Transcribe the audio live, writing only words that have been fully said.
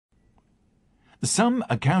Some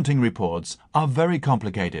accounting reports are very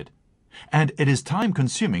complicated, and it is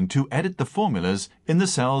time-consuming to edit the formulas in the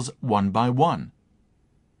cells one by one.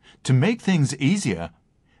 To make things easier,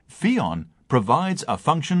 FION provides a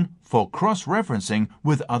function for cross-referencing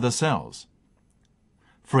with other cells.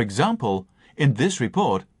 For example, in this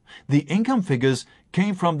report, the income figures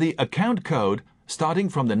came from the account code starting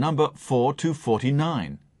from the number 4 to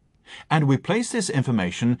 49, and we place this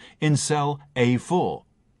information in cell A4.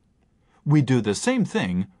 We do the same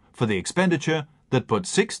thing for the expenditure that put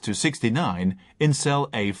 6 to 69 in cell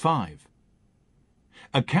A5.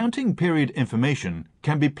 Accounting period information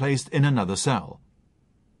can be placed in another cell.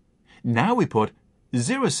 Now we put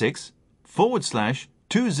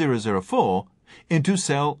 06/2004 into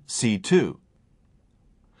cell C2.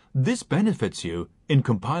 This benefits you in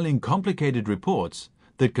compiling complicated reports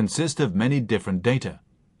that consist of many different data.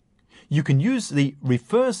 You can use the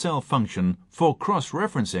refer cell function for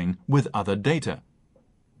cross-referencing with other data.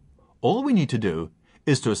 All we need to do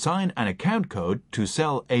is to assign an account code to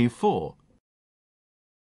cell A4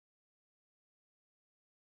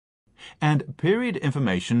 and period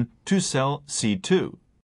information to cell C2.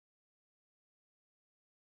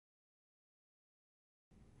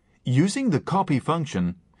 Using the copy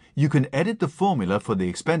function, you can edit the formula for the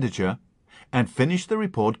expenditure and finish the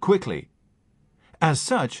report quickly. As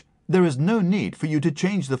such, there is no need for you to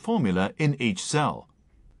change the formula in each cell.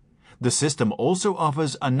 The system also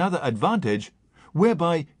offers another advantage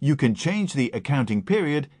whereby you can change the accounting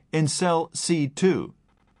period in cell C2.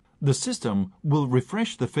 The system will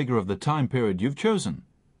refresh the figure of the time period you've chosen.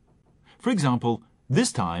 For example,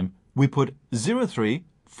 this time we put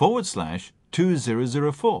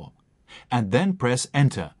 03/2004 and then press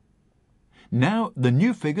Enter. Now the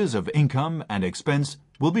new figures of income and expense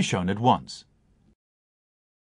will be shown at once.